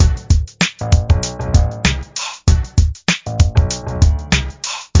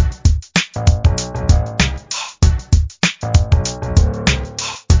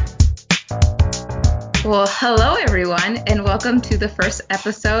Well, hello everyone, and welcome to the first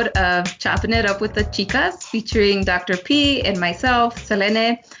episode of Chopping It Up with the Chicas, featuring Dr. P and myself,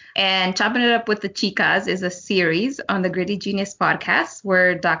 Selenne. And Chopping It Up with the Chicas is a series on the Gritty Genius podcast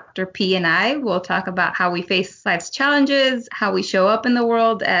where Dr. P and I will talk about how we face life's challenges, how we show up in the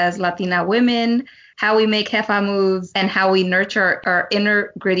world as Latina women, how we make jefa moves, and how we nurture our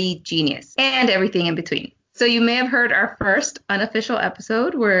inner gritty genius, and everything in between. So you may have heard our first unofficial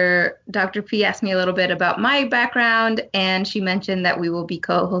episode where Dr. P asked me a little bit about my background, and she mentioned that we will be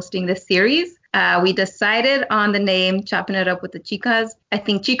co-hosting this series. We decided on the name Chopping It Up with the Chicas. I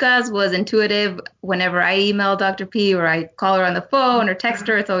think Chicas was intuitive. Whenever I email Dr. P or I call her on the phone or text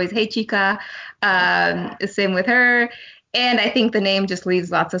her, it's always, hey, Chica. Same with her. And I think the name just leaves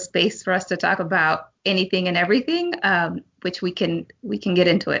lots of space for us to talk about anything and everything, which we can get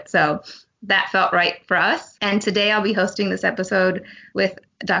into it. So that felt right for us. And today I'll be hosting this episode with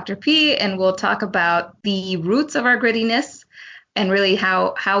Dr. P, and we'll talk about the roots of our grittiness and really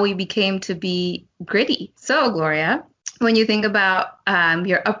how we became to be gritty. So, Gloria, when you think about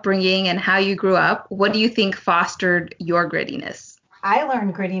your upbringing and how you grew up, what do you think fostered your grittiness? I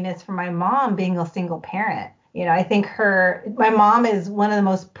learned grittiness from my mom being a single parent. You know, I think my mom is one of the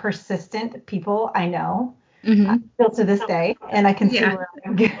most persistent people I know. Still to this day, and I can see where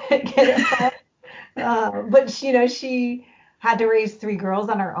I get it from. But she had to raise 3 girls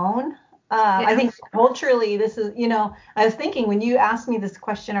on her own. I think culturally, this is, I was thinking when you asked me this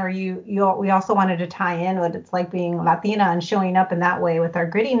question, or we also wanted to tie in what it's like being Latina and showing up in that way with our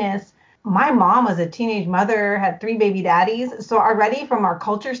grittiness. My mom was a teenage mother, had 3 baby daddies, so already from our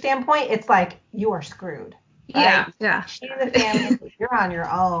culture standpoint, it's like you are screwed. Right? Yeah. She's a family, you're on your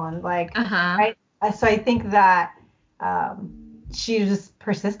own, like, right? So I think that she was just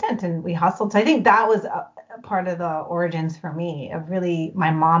persistent and we hustled. So I think that was a part of the origins for me of really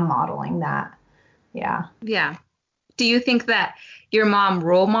my mom modeling that. Yeah. Yeah. Do you think that your mom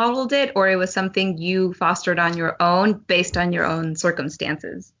role modeled it, or it was something you fostered on your own based on your own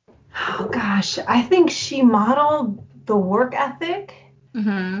circumstances? Oh, gosh. I think she modeled the work ethic.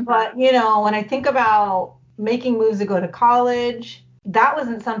 But, when I think about making moves to go to college, that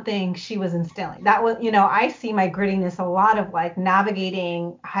wasn't something she was instilling. That was, I see my grittiness a lot of like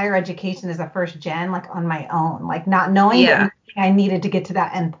navigating higher education as a first gen, like on my own, like not knowing that I needed to get to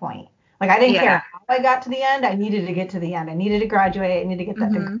that end point. Like I didn't care how I got to the end. I needed to get to the end. I needed to graduate. I needed to get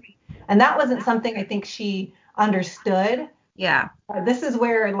that degree. And that wasn't something I think she understood. Yeah. This is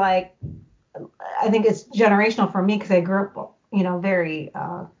where like, I think it's generational for me because I grew up, very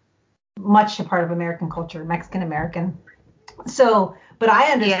much a part of American culture, Mexican American. So, but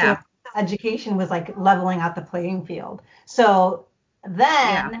I understood education was like leveling out the playing field. So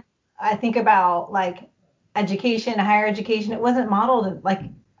then I think about like education, higher education. It wasn't modeled like,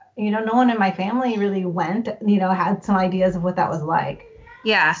 no one in my family really went, had some ideas of what that was like.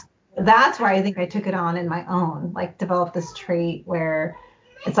 Yeah. That's where I think I took it on in my own, like developed this trait where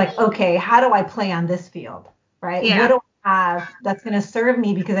it's like, okay, how do I play on this field? Right? Yeah. What do I have that's going to serve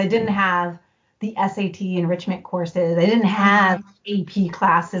me because I didn't have the SAT enrichment courses. I didn't have AP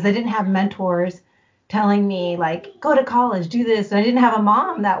classes. I didn't have mentors telling me like, go to college, do this. And I didn't have a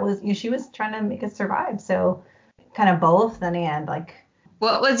mom that was, she was trying to make us survive. So kind of both then and like.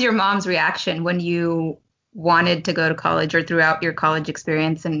 What was your mom's reaction when you wanted to go to college or throughout your college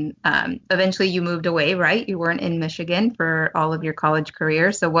experience? And eventually you moved away, right? You weren't in Michigan for all of your college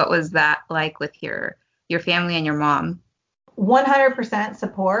career. So what was that like with your family and your mom? 100%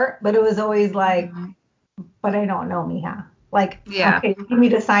 support, but it was always like, but I don't know, mija. Like, okay, you need me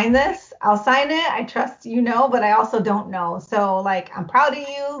to sign this? I'll sign it. I trust but I also don't know. So like, I'm proud of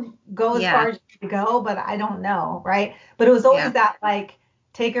you. Go as far as you go, but I don't know, right? But it was always that like,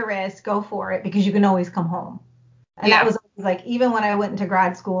 take a risk, go for it, because you can always come home. And that was always like, even when I went into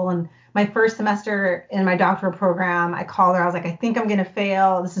grad school and my first semester in my doctoral program, I called her. I was like, I think I'm going to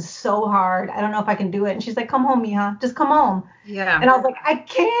fail. This is so hard. I don't know if I can do it. And she's like, come home, mija. Just come home. Yeah. And I was like, I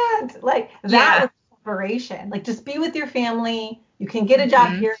can't. Like, that was separation. Like, just be with your family. You can get a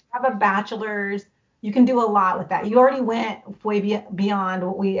job here, have a bachelor's. You can do a lot with that. You already went way beyond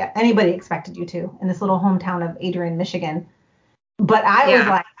what anybody expected you to in this little hometown of Adrian, Michigan. But I was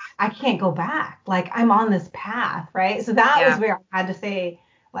like, I can't go back. Like, I'm on this path, right? So that was where I had to say,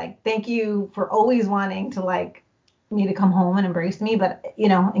 like, thank you for always wanting to, like, me to come home and embrace me, but,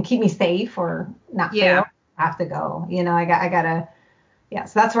 and keep me safe or not fail. I have to go. I gotta,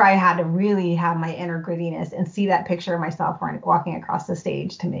 so that's where I had to really have my inner grittiness and see that picture of myself walking across the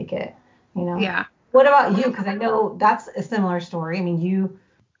stage to make it, Yeah. What about you? Because I know that's a similar story. I mean,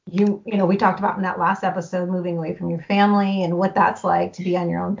 we talked about in that last episode, moving away from your family and what that's like to be on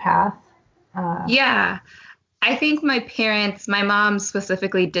your own path. Yeah. I think my mom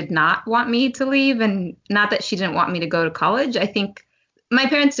specifically did not want me to leave, and not that she didn't want me to go to college. I think my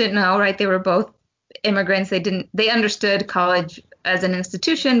parents didn't know, right? They were both immigrants. They understood college as an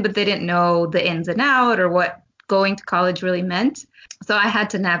institution, but they didn't know the ins and out or what going to college really meant. So I had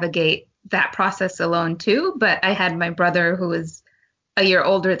to navigate that process alone too. But I had my brother who was a year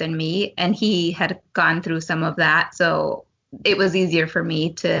older than me, and he had gone through some of that. So it was easier for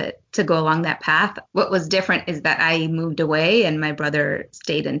me to go along that path. What was different is that I moved away and my brother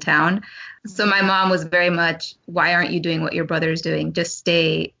stayed in town. So my mom was very much, why aren't you doing what your brother's doing? Just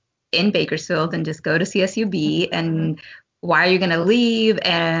stay in Bakersfield and just go to CSUB. And why are you going to leave?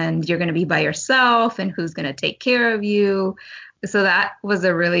 And you're going to be by yourself, and who's going to take care of you? So that was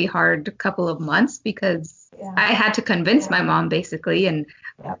a really hard couple of months because I had to convince my mom basically. And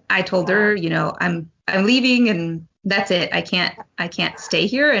I told her, I'm leaving and that's it. I can't stay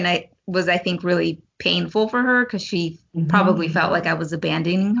here. And I think really painful for her because she probably felt like I was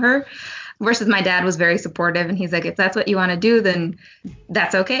abandoning her, versus my dad was very supportive. And he's like, if that's what you want to do, then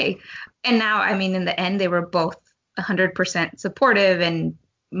that's okay. And now, I mean, in the end, they were both 100% supportive. And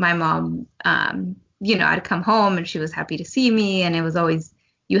my mom, I'd come home and she was happy to see me. And it was always,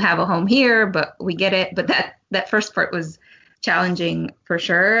 you have a home here, but we get it. But that first part was challenging for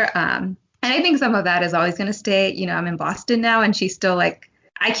sure. And I think some of that is always going to stay. I'm in Boston now, and she's still like,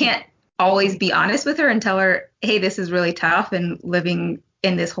 I can't always be honest with her and tell her, hey, this is really tough, and living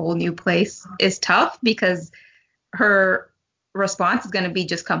in this whole new place is tough, because her response is going to be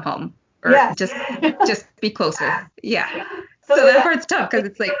just come home, or just be closer. Yeah. So that part's tough because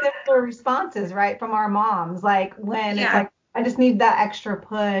it's like similar responses, right, from our moms. Like when it's like, I just need that extra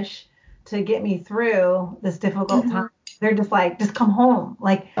push to get me through this difficult time. They're just like, just come home.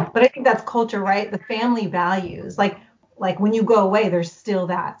 Like, but I think that's culture, right? The family values. Like when you go away, there's still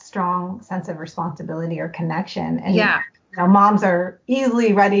that strong sense of responsibility or connection. And moms are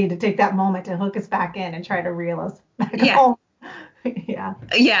easily ready to take that moment to hook us back in and try to reel us back home.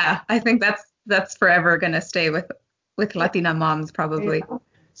 Yeah. I think that's forever gonna stay with Latina moms probably. Yeah.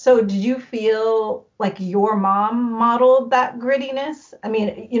 So did you feel like your mom modeled that grittiness? I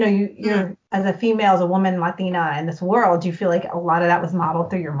mean, you're as a female, as a woman, Latina in this world, do you feel like a lot of that was modeled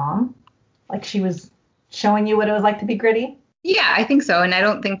through your mom? Like she was showing you what it was like to be gritty? Yeah, I think so. And I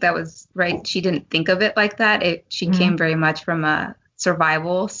don't think that was right. She didn't think of it like that. She came very much from a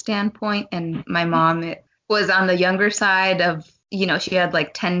survival standpoint. And my mom was on the younger side of, she had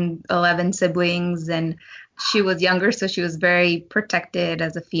like 10, 11 siblings, and she was younger. So she was very protected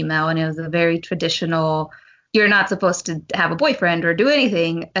as a female. And it was a very traditional, you're not supposed to have a boyfriend or do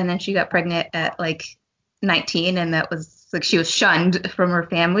anything. And then she got pregnant at like 19, and that was like she was shunned from her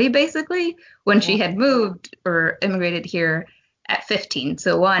family basically when she had moved or immigrated here at 15.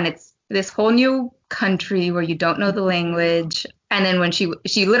 So it's this whole new country where you don't know the language. And then when she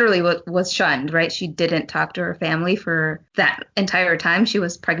literally was shunned, right? She didn't talk to her family for that entire time she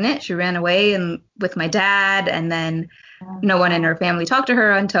was pregnant. She ran away with my dad, and then no one in her family talked to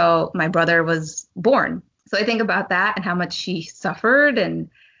her until my brother was born. So I think about that and how much she suffered, and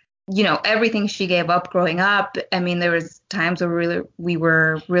everything she gave up growing up. I mean, there was times where we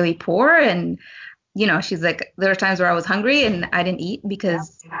were really poor, and she's like, there were times where I was hungry and I didn't eat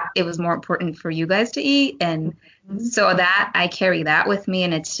because it was more important for you guys to eat. And so that I carry that with me.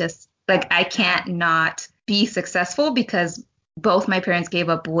 And it's just like, I can't not be successful because both my parents gave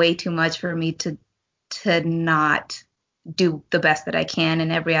up way too much for me to not do the best that I can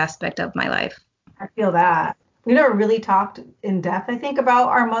in every aspect of my life. I feel that. We never really talked in depth, I think, about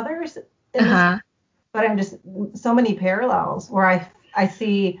our mothers. But I'm just so many parallels where I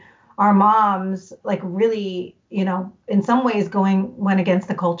see our moms like really, in some ways went against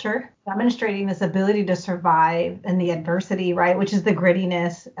the culture, demonstrating this ability to survive in the adversity, right? Which is the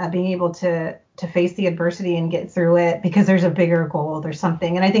grittiness, being able to face the adversity and get through it because there's a bigger goal, there's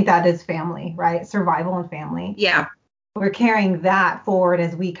something. And I think that is family, right? Survival and family. Yeah. We're carrying that forward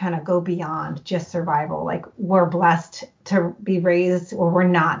as we kind of go beyond just survival. Like we're blessed to be raised where we're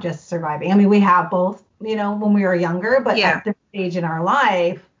not just surviving. I mean, we have both, when we were younger, but at this stage in our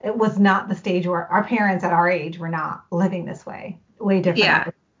life, it was not the stage where our parents at our age were not living this way. Way different. Yeah.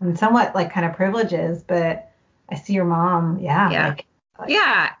 And somewhat like kind of privileges, but I see your mom. Yeah.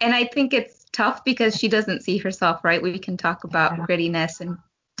 Yeah. And I think it's tough because she doesn't see herself, right? We can talk about grittiness and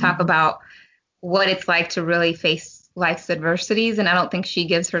talk about what it's like to really face life's adversities. And I don't think she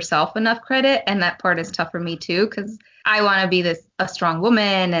gives herself enough credit. And that part is tough for me too, because I want to be a strong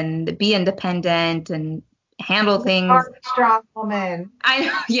woman and be independent and handle things. Strong woman. I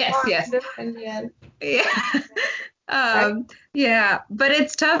know. Yes. Independent. Yeah. Right? Yeah, but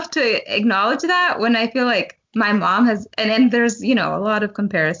it's tough to acknowledge that when I feel like my mom has, and then there's, a lot of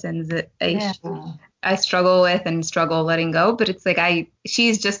comparisons that Yeah. I struggle with and struggle letting go, but it's like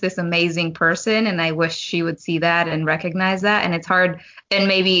she's just this amazing person and I wish she would see that and recognize that. And it's hard. And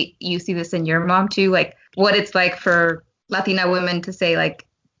maybe you see this in your mom too, like what it's like for Latina women to say like,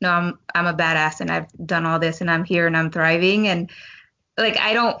 no, I'm a badass and I've done all this and I'm here and I'm thriving. And like,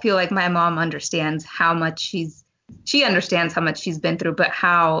 I don't feel like my mom understands how much she understands how much she's been through, but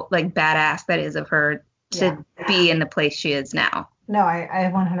how like badass that is of her to be in the place she is now. No, I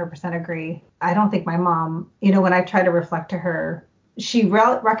 100% agree. I don't think my mom, when I try to reflect to her, she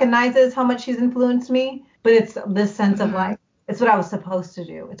recognizes how much she's influenced me, but it's this sense of like, it's what I was supposed to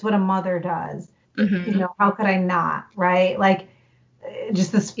do. It's what a mother does. How could I not, right? Like,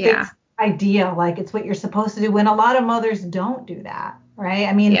 just this fixed idea, like it's what you're supposed to do when a lot of mothers don't do that, right?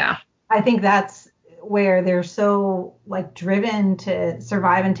 I mean, I think that's where they're so like driven to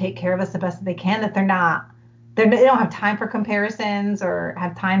survive and take care of us the best that they can that they don't have time for comparisons or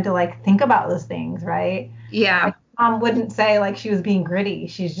have time to like think about those things, right? Yeah. Like, mom wouldn't say like she was being gritty.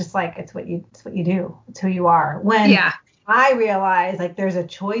 She's just like it's what you do. It's who you are. When I realize like there's a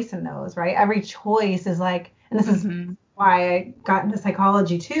choice in those, right? Every choice is like, and this is why I got into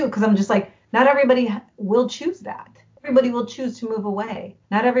psychology too, because I'm just like, not everybody will choose that. Everybody will choose to move away.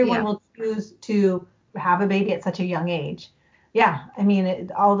 Not everyone will choose to have a baby at such a young age. Yeah, I mean,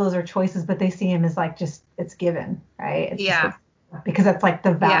 all those are choices, but they see him as like just it's given, right? It's just because that's like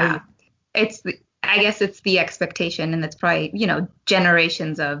the value. I guess it's the expectation, and that's probably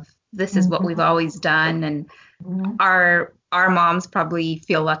generations of this is what we've always done, and our moms probably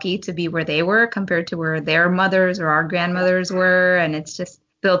feel lucky to be where they were compared to where their mothers or our grandmothers were, and it's just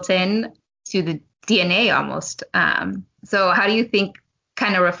built in to the DNA almost. So how do you think,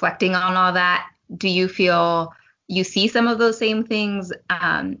 kind of reflecting on all that, do you feel you see some of those same things?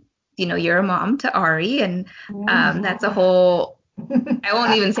 You're a mom to Ari, and that's a whole, I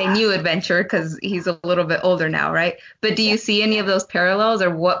won't even say new adventure because he's a little bit older now, right? But do you see any of those parallels, or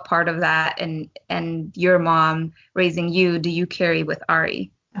what part of that and your mom raising you do you carry with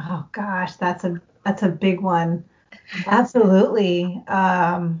Ari? Oh gosh, that's a big one. Absolutely.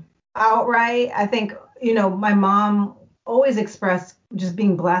 Outright, I think, my mom always expressed just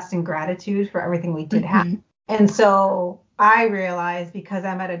being blessed and gratitude for everything we did have. And so I realized because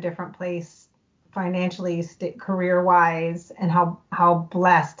I'm at a different place financially, career-wise, and how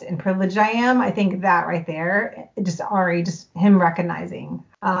blessed and privileged I am, I think that right there, just him recognizing,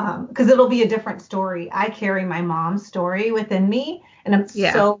 because it'll be a different story. I carry my mom's story within me, and I'm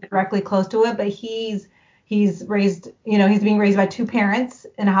so directly close to it. But he's raised, he's being raised by two parents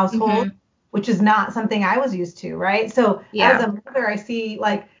in a household, which is not something I was used to, right? So as a mother, I see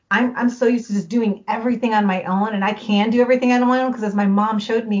like I'm so used to just doing everything on my own, and I can do everything on my own because as my mom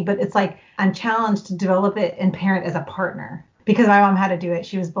showed me, but it's like I'm challenged to develop it and parent as a partner because my mom had to do it.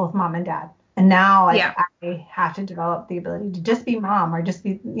 She was both mom and dad. And now I have to develop the ability to just be mom or just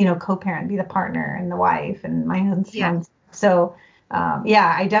be, co-parent, be the partner and the wife and my husband. So,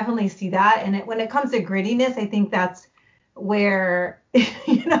 I definitely see that. And when it comes to grittiness, I think that's where,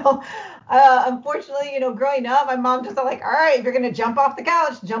 unfortunately, growing up, my mom just like, all right, if you're going to jump off the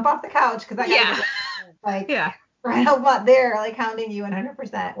couch, because I got to like, right up there, like hounding you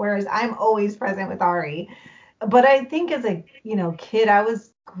 100%. Whereas I'm always present with Ari. But I think as a, kid, I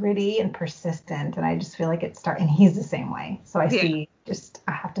was gritty and persistent, and I just feel like and he's the same way. So I see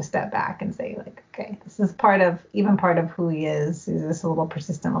I have to step back and say like, okay, this is part of who he is. He's this little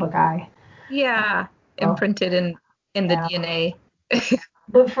persistent little guy. Yeah. Imprinted in the DNA.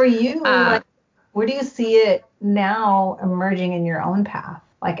 But for you, like, where do you see it now emerging in your own path?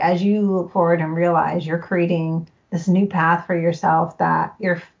 Like as you look forward and realize you're creating this new path for yourself that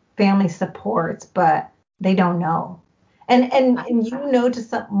your family supports, but they don't know. And to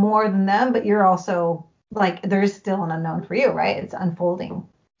some more than them, but you're also like there's still an unknown for you, right? It's unfolding.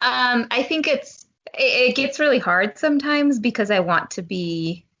 I think it gets really hard sometimes because I want to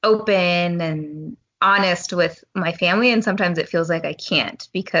be open and honest with my family, and sometimes it feels like I can't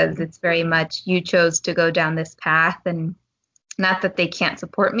because it's very much you chose to go down this path, and not that they can't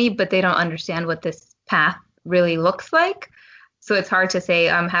support me, but they don't understand what this path really looks like. So it's hard to say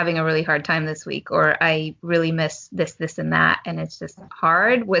I'm having a really hard time this week, or I really miss this, and that. And it's just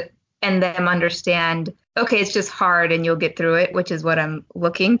hard and them understand, okay, it's just hard and you'll get through it, which is what I'm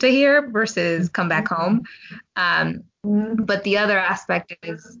looking to hear versus come back home. But the other aspect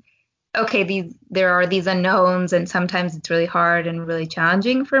is, okay, there are these unknowns and sometimes it's really hard and really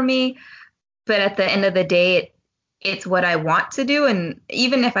challenging for me. But at the end of the day, it's what I want to do. And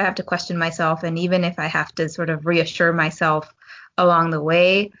even if I have to question myself, and even if I have to sort of reassure myself along the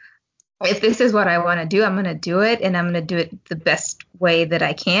way, if this is what I want to do, I'm going to do it, and I'm going to do it the best way that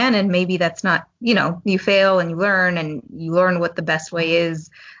I can. And maybe that's not, you fail and you learn what the best way is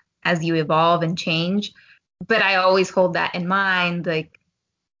as you evolve and change. But I always hold that in mind. Like,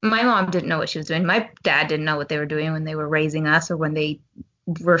 my mom didn't know what she was doing. My dad didn't know what they were doing when they were raising us, or when they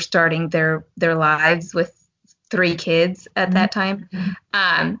were starting their lives with 3 kids at that time.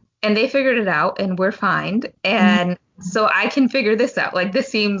 And they figured it out, and we're fine. And so I can figure this out. Like, this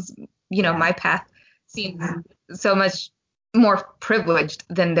seems, my path seems so much more privileged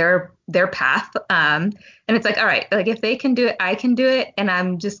than their path. And it's like, all right, like, if they can do it, I can do it, and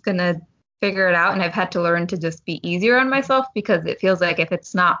I'm just gonna figure it out. And I've had to learn to just be easier on myself, because it feels like if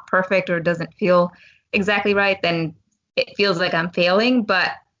it's not perfect or doesn't feel exactly right, then it feels like I'm failing.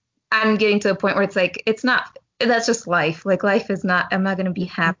 But I'm getting to a point where it's like, it's not, that's just life. Like, life is not, I'm not going to be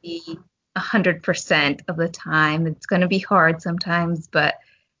happy 100% of the time. It's going to be hard sometimes, but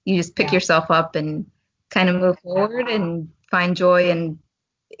you just pick yourself up and kind of move forward and find joy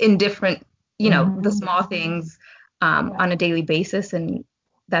in different, the small things on a daily basis. And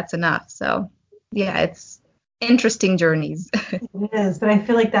that's enough. So yeah, it's interesting journeys. It is, but I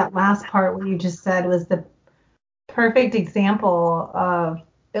feel like that last part, what you just said, was the perfect example of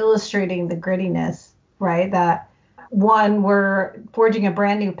illustrating the grittiness, right? That one, we're forging a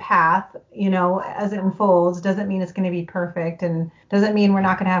brand new path, as it unfolds. Doesn't mean it's going to be perfect, and doesn't mean we're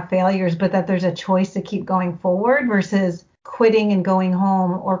not going to have failures, but that there's a choice to keep going forward versus quitting and going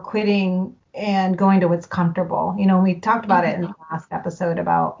home, or quitting and going to what's comfortable. We talked about it in the last episode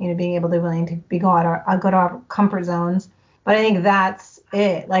about, being able to willing to go out our comfort zones. But I think that's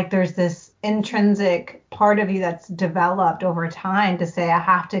it. Like, there's this intrinsic part of you that's developed over time to say, I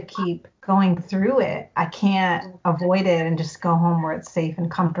have to keep going through it. I can't avoid it and just go home where it's safe and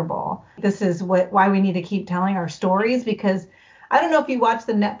comfortable. This is why we need to keep telling our stories, because I don't know if you watched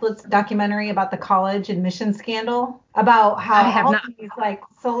the Netflix documentary about the college admission scandal, about how all these like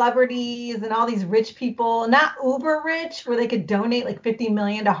celebrities and all these rich people, not uber rich where they could donate like 50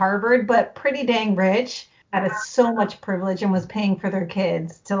 million to Harvard, but pretty dang rich, had so much privilege and was paying for their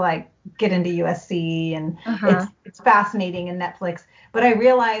kids to like get into USC. And it's fascinating in Netflix. But I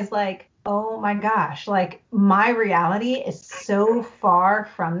realized, like, oh my gosh, like, my reality is so far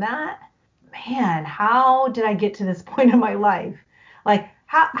from that. Man, how did I get to this point in my life? Like,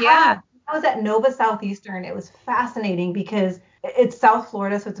 how I was at Nova Southeastern. It was fascinating because it's South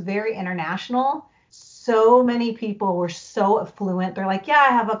Florida, so it's very international. So many people were so affluent. They're like,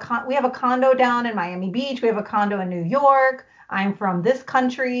 yeah, we have a condo down in Miami Beach. We have a condo in New York. I'm from this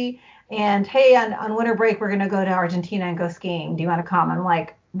country. And hey, on winter break, we're going to go to Argentina and go skiing. Do you want to come? I'm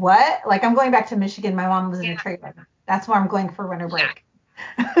like, what? Like, I'm going back to Michigan. My mom was in a trailer. That's where I'm going for winter break.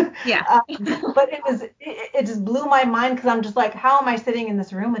 But it just blew my mind, because I'm just like, how am I sitting in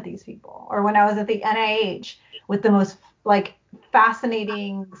this room with these people? Or when I was at the NIH with the most like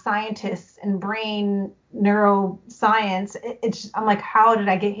fascinating scientists and brain neuroscience, I'm like, how did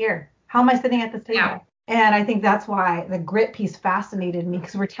I get here? How am I sitting at this table? And I think that's why the grit piece fascinated me,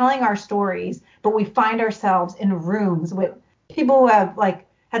 because we're telling our stories, but we find ourselves in rooms with people who have like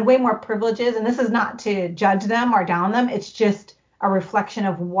had way more privileges. And this is not to judge them or down them. It's just a reflection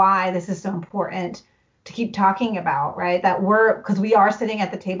of why this is so important to keep talking about, right? Because we are sitting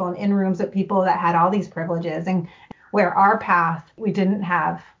at the table and in rooms with people that had all these privileges, and where our path, we didn't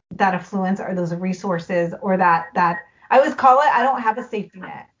have that affluence or those resources, or that I always call it, I don't have a safety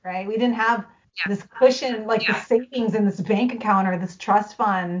net, right? We didn't have this cushion, like the savings in this bank account or this trust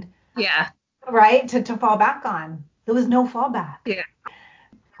fund, right, to fall back on. There was no fallback.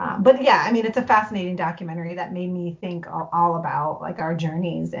 But yeah, I mean, it's a fascinating documentary that made me think all about like our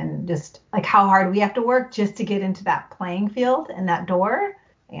journeys, and just like how hard we have to work just to get into that playing field and that door.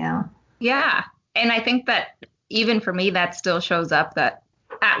 Yeah. And I think that even for me, that still shows up, that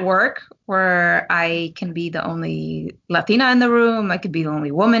at work, where I can be the only Latina in the room, I could be the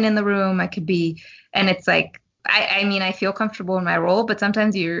only woman in the room, and it's like, I mean, I feel comfortable in my role, but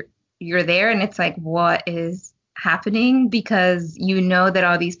sometimes you're there and it's like, what is happening? Because that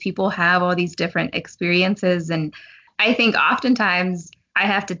all these people have all these different experiences. And I think oftentimes I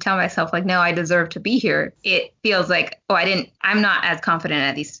have to tell myself, like, no, I deserve to be here. It feels like, oh, I'm not as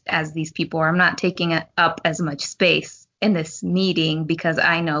confident as these people, or I'm not taking up as much space in this meeting because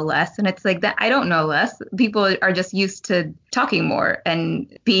I know less. And it's like that, I don't know less. People are just used to talking more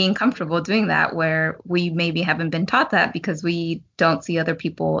and being comfortable doing that, where we maybe haven't been taught that because we don't see other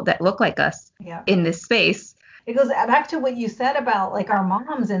people that look like us in this space. It goes back to what you said about like our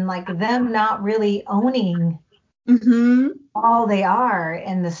moms and like them not really owning Mm-hmm. all they are,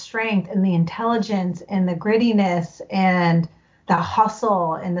 and the strength and the intelligence and the grittiness and the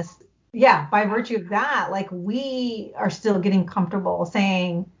hustle and this. Yeah, by virtue of that, like we are still getting comfortable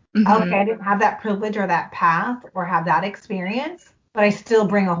saying, Mm-hmm. okay, I didn't have that privilege or that path or have that experience, but I still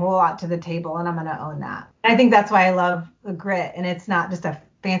bring a whole lot to the table and I'm going to own that. I think that's why I love the grit. And it's not just a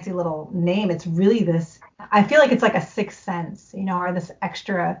fancy little name. It's really this, I feel like it's like a sixth sense, or this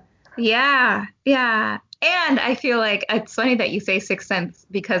extra. Yeah, yeah. And I feel like it's funny that you say sixth sense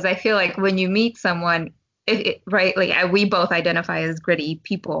because I feel like when you meet someone, right, like we both identify as gritty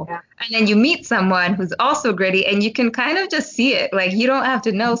people. Yeah. And then you meet someone who's also gritty and you can kind of just see it. Like you don't have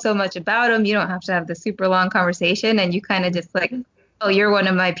to know so much about them. You don't have to have the super long conversation and you kind of just like, oh, you're one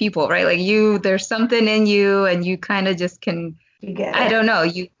of my people, right? Like there's something in you and you kind of just can, You get I it. don't know,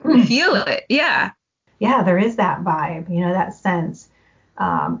 you feel it. Yeah. Yeah, there is that vibe, that sense.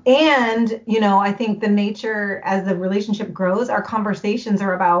 And, I think the nature as the relationship grows, our conversations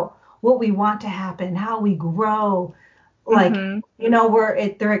are about what we want to happen, how we grow. Like,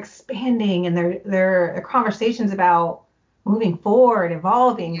 Mm-hmm. they're expanding and they're conversations about moving forward,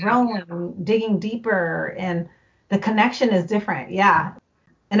 evolving, growing, digging deeper, and the connection is different. Yeah.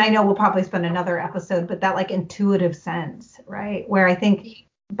 And I know we'll probably spend another episode, but that like intuitive sense, right? Where I think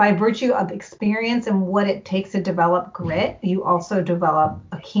by virtue of experience and what it takes to develop grit, you also develop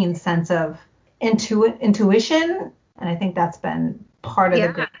a keen sense of intuition. And I think that's been part of the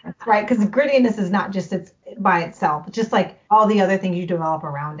Yeah. grittiness, right? Because grittiness is not just it's by itself, just like all the other things you develop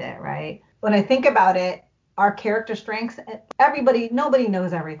around it, right? When I think about it, our character strengths, nobody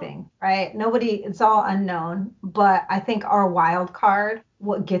knows everything, right? It's all unknown. But I think our wild card,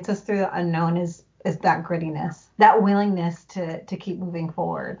 what gets us through the unknown is that grittiness, that willingness to keep moving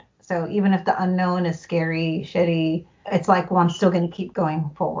forward. So even if the unknown is scary, shitty, it's like, well, I'm still going to keep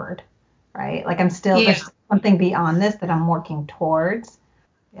going forward, right? Like Yeah. there's something beyond this that I'm working towards.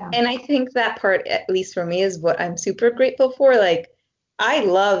 Yeah. And I think that part, at least for me, is what I'm super grateful for. Like, I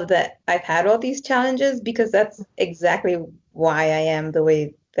love that I've had all these challenges because that's exactly why I am the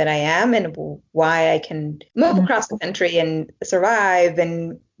way that I am and why I can move across the country and survive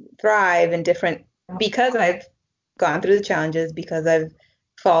and thrive in different, because I've gone through the challenges, because I've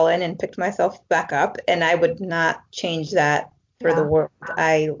fallen and picked myself back up. And I would not change that for the Yeah.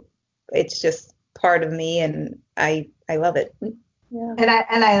 world. It's just part of me and I love it. Yeah.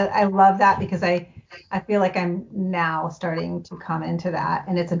 And I love that because I feel like I'm now starting to come into that,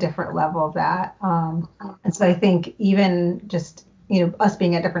 and it's a different level of that. And so I think even just us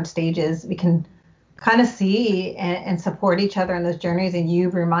being at different stages, we can kind of see and support each other in those journeys. And you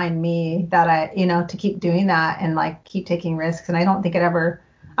remind me that to keep doing that and like keep taking risks. And I don't think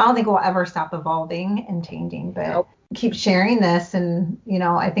we'll ever stop evolving and changing, but Nope. keep sharing this. And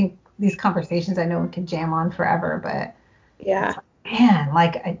I think these conversations, I know we could jam on forever, but Yeah. man,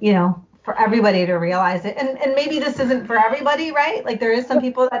 like, for everybody to realize it. And maybe this isn't for everybody, right? Like there is some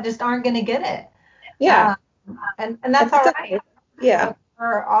people that just aren't going to get it. Yeah. And that's It's all okay. right. Yeah. But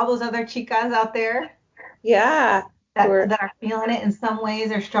for all those other chicas out there Yeah. that, We're, that are feeling it in some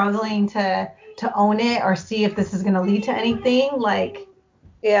ways or struggling to own it or see if this is going to lead to anything, like,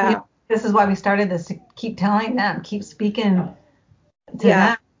 yeah. this is why we started this, to keep telling them, keep speaking to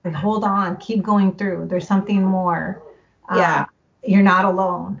Yeah. them, like, hold on, keep going through. There's something more. Yeah. You're not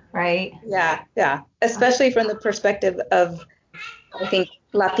alone, right? Yeah. Yeah. Especially from the perspective of, I think,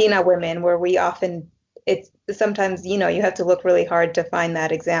 Latina women, where we often, it's sometimes, you have to look really hard to find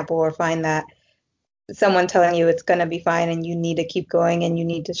that example or find that someone telling you it's going to be fine and you need to keep going and you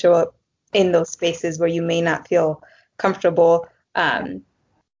need to show up in those spaces where you may not feel comfortable.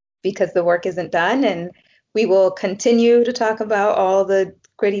 Because the work isn't done. And we will continue to talk about all the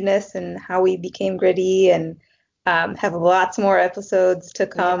grittiness and how we became gritty and have lots more episodes to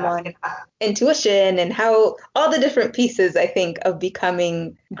come on intuition and how all the different pieces, I think, of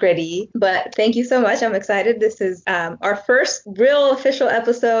becoming gritty. But thank you so much. I'm excited. This is our first real official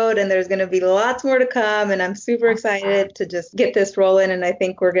episode, and there's going to be lots more to come. And I'm super excited to just get this rolling. And I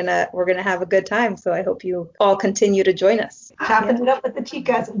think we're gonna have a good time. So I hope you all continue to join us. Chopping it up with the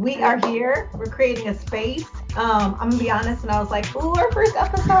chicas. We are here. We're creating a space. I'm gonna be honest, and I was like, "Ooh, our first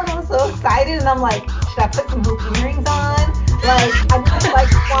episode!" I was so excited, and I'm like, "Should I put some hoop earrings on?" Like,